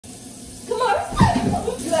You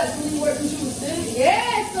like when you worked when you was sick?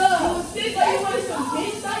 Yes, sir. You was sick, so you wanted some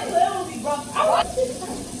bitch. Stop playing with me, bro. I want this.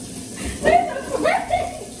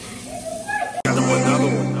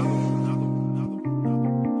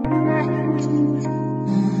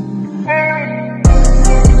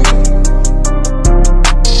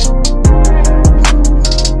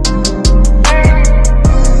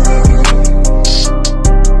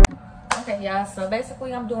 Okay, y'all. So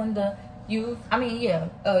basically, I'm doing the use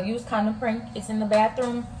condom prank. It's in the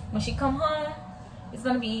bathroom. When she come home, it's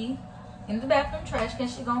gonna be in the bathroom trash can.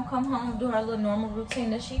 She gonna come home, do her little normal routine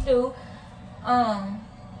that she do.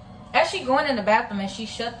 As she going in the bathroom and she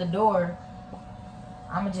shut the door,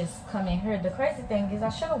 I'ma just come in here. The crazy thing is I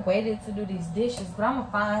should have waited to do these dishes, but I'm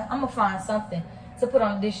gonna find something to put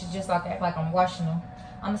on the dishes just like act like I'm washing them.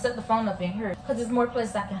 I'm gonna set the phone up in here because there's more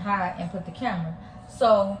places I can hide and put the camera.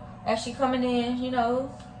 So as she coming in, you know,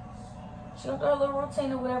 she'll do a little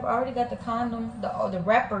routine or whatever. I already got the condom, the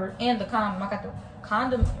wrapper and the condom. I got the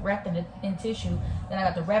condom wrapped in tissue, then I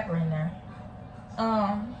got the wrapper in there.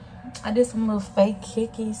 I did some little fake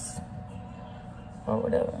kickies or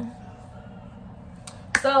whatever.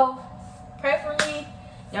 So pray for me.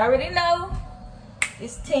 Y'all already know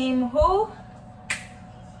it's team who?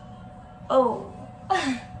 Oh.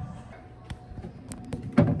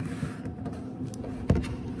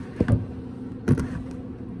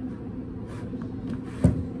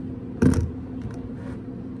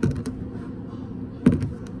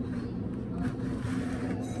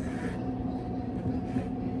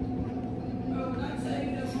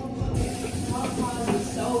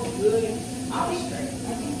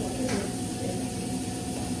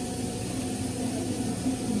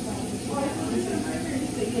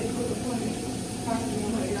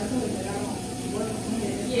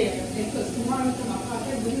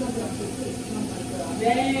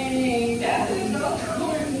 Dang, that's so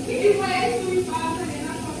cool. You might actually find her and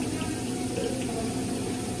I'm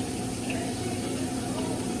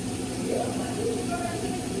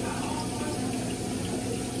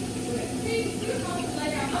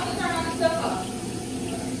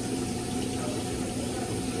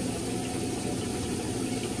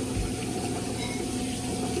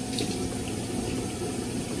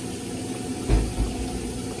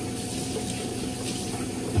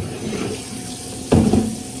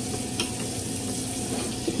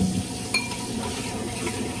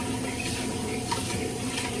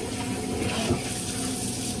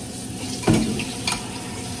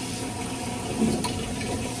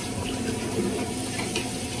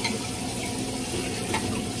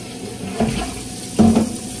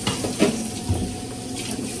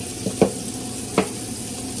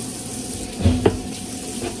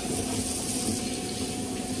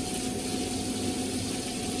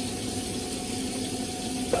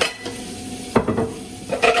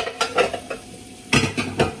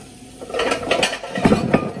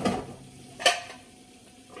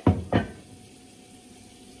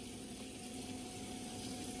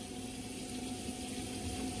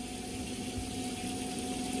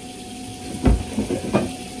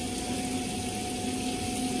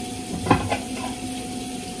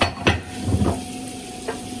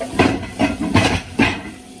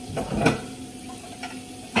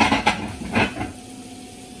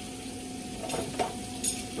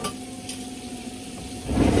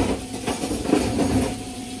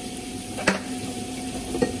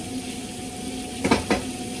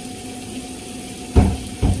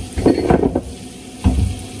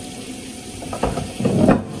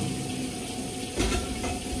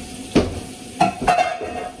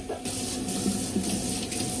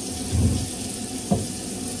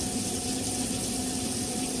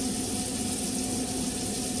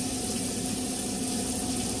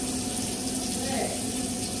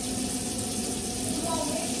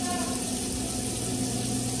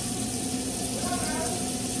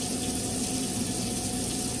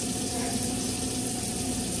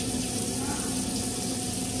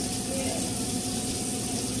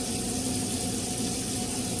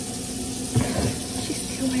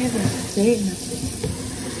said nothing.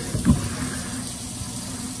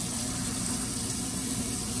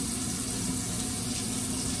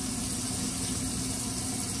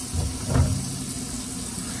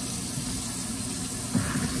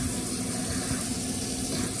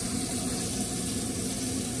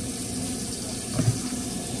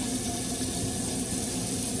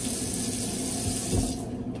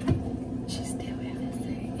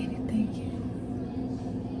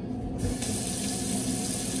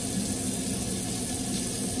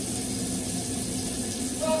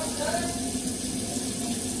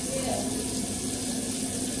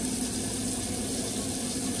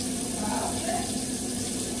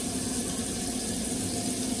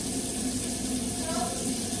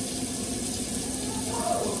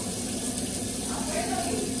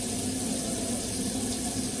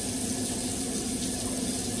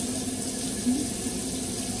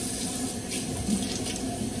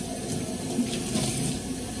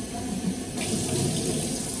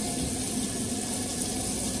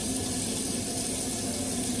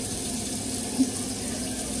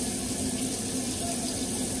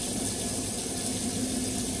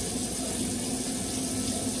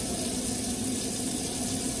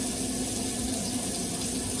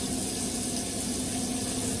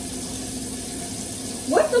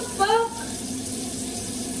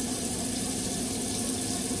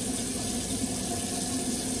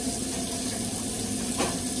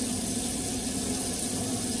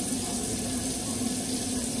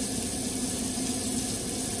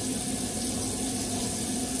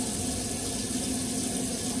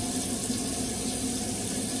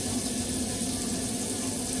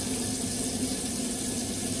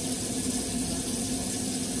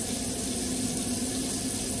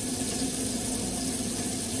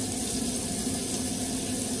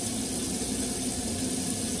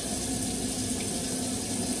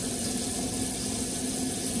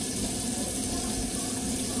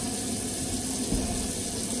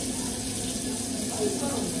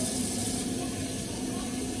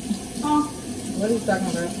 What are you talking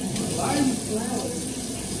about? Why are you flowering?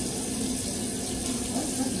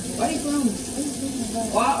 Why are you flowering?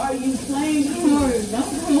 Why are you playing? Don't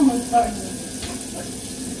come on, start this.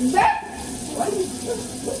 That? Why you?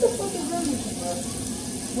 What the fuck is wrong with you, bro?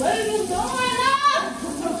 What are you doing?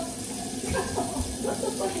 What the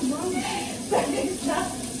fuck is wrong with you?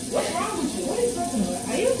 What's wrong with you? What are you talking about?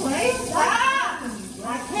 Are you playing? Stop!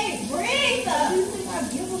 I can't breathe. Do you think I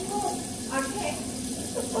give a fuck? I can't.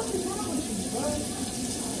 What the fuck is wrong with you, bro?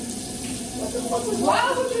 What the fuck is wrong?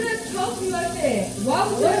 Why would you just talk to me like that? Why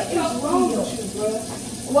would you just talk to wrong me? with you, bro?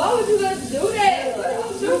 Why would you just do that?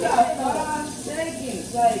 What You got 5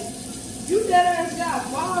 seconds. Like, you dead ass got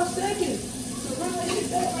 5 seconds. So really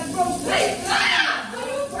hit that like, bro, Hey, stop! Will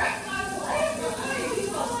you break my leg? What are you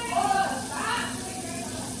doing? Stop!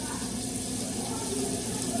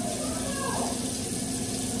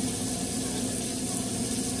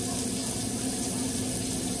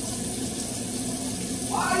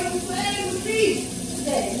 why are you playing with me?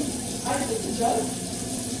 Today, I just a joke.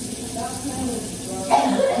 Stop playing with me, bro.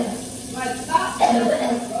 Like, stop playing with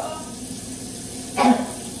me, bro.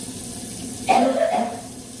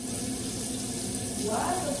 Why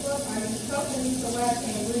the fuck are you choking me so I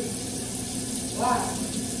can't breathe? Why?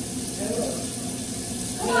 Hey, look.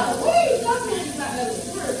 Come on, what are you talking about? Hey,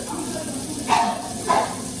 look, I'm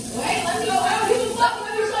wait, let me go out. You fucking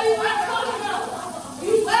let me show you what I'm talking about.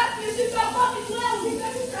 You laughing and shit, stop fucking playing with me.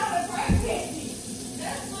 That you sound like crazy.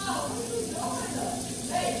 That's why. What are you doing though?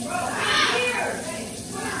 Hey, bro, I'm here. Hey,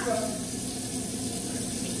 come here, bro.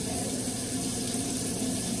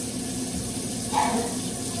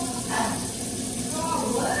 Oh,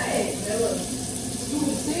 what? Hey, look. You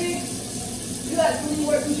was sick? You got 20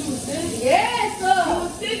 work because you was sick? Yes, sir. You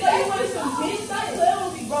was sick, but you wanted some bitch. Stop playing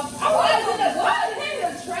with me, bro. Why is it a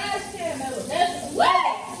trash can, Mella? That's what?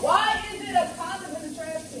 Why is it a condom in the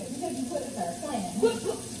trash can? Because you put it in her plan.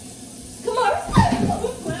 Come on,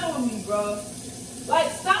 quit playing with me, bro. Like,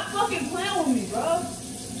 stop fucking playing with me, bro.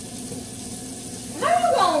 How you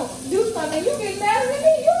gonna do something? You get mad at me?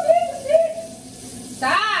 You did the shit.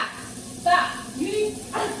 Stop. Stop. You need.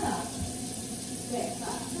 Stop.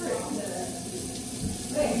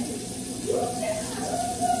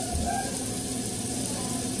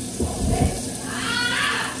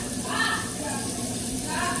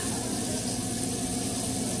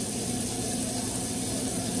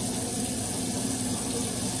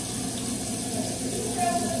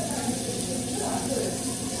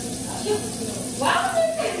 Why would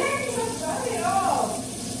you say that?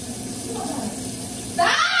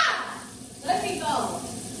 Stop! Let me go.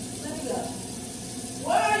 Let me go.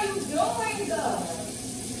 What are you doing, though?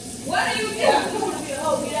 What are you doing? Get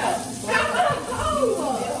out. Get out. How am I home?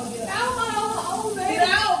 How am I home, baby? Get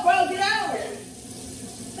out, bro. Get out.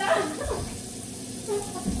 Stop.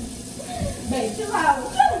 Babe, chill out.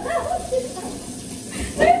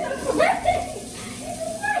 It's a birthday.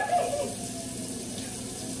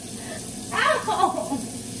 Ow!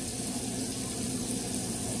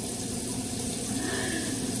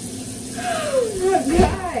 Oh my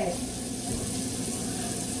God!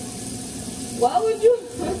 Why would you?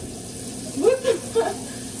 What the fuck?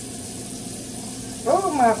 Oh,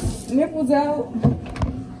 my nipples out.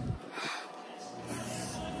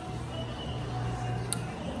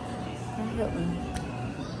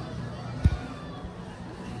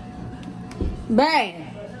 Bang!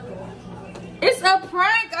 It's a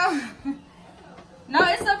prank. No,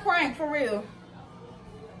 it's a prank for real.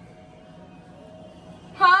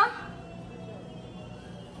 Huh?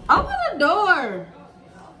 Open the door.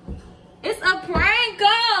 It's a prank.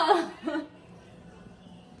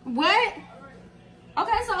 What?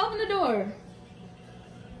 Okay, so open the door.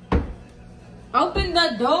 Open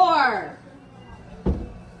the door.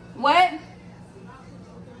 What?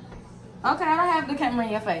 Okay, I don't have the camera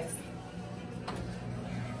in your face.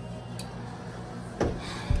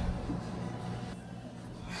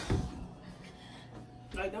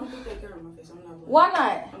 Like, don't put that camera in my face. I'm not playing. Why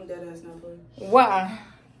not? I'm dead ass not playing. Why?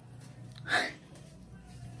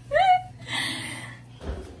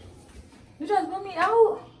 You tried to put me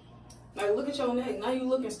out? Like, look at your neck. Now you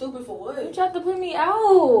looking stupid for what? You tried to put me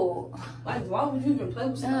out. Like, why would you even play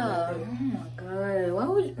with something like that? Oh my God. Why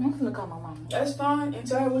would you? I'm gonna call my mom. That's fine. And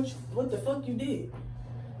tell her what the fuck you did.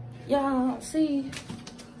 Y'all, see.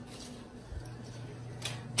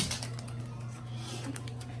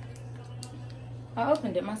 I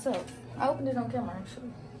opened it myself. I opened it on camera,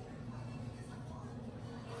 actually.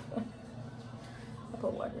 I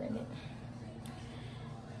put water in it.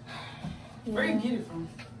 Where you get it from?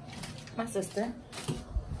 My sister.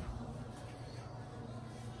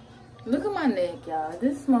 Look at my neck, y'all.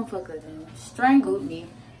 This motherfucker done strangled me.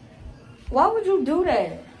 Why would you do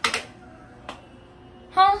that?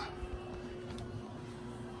 Huh?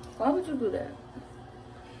 Why would you do that?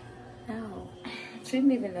 Ow. She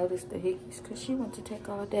didn't even notice the hickeys because she went to take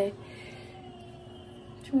all day.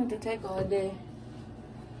 She went to take all day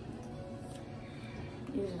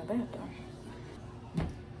using the bathroom.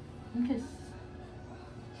 Okay.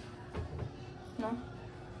 No?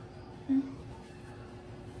 Hmm?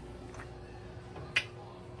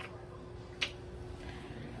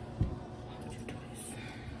 How would you do this?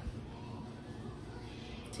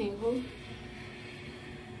 Team who?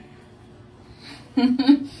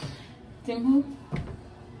 Team who?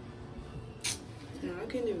 No, I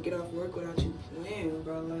can't even get off work without you playing,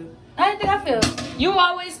 bro. Like, I didn't think I feel. You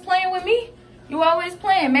always playing with me? You always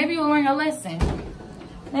playing. Maybe you'll learn a lesson.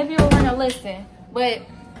 Maybe you'll learn a lesson. But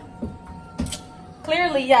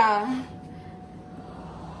clearly, y'all,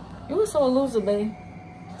 you were so a loser, babe.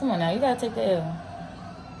 Come on now, you gotta take the L.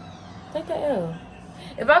 Take the L.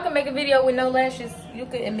 If I could make a video with no lashes, you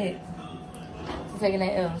could admit to taking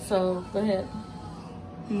that L. So go ahead.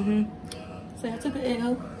 Say I took an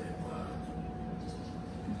L.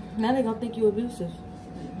 Now they gonna think you abusive.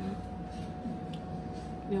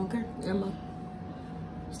 You don't care? Emma.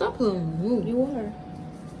 Stop playing with me. You are.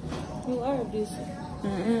 You are abusive.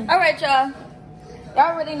 Alright, y'all.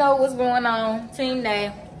 Y'all already know what's going on. Team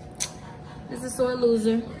Day. This is sore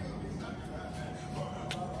loser.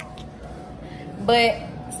 But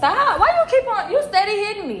stop. Why you keep on? You steady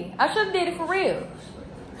hitting me. I should have did it for real.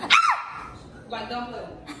 like don't play.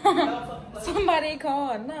 Somebody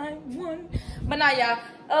call 911. But nah, y'all.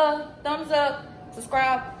 Thumbs up,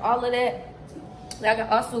 subscribe, all of that. Y'all can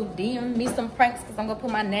also DM me some pranks because I'm gonna put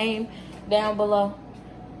my name down below.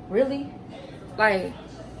 Really? Like,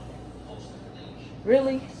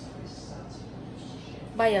 really?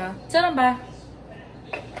 Bye, y'all. Tell them bye.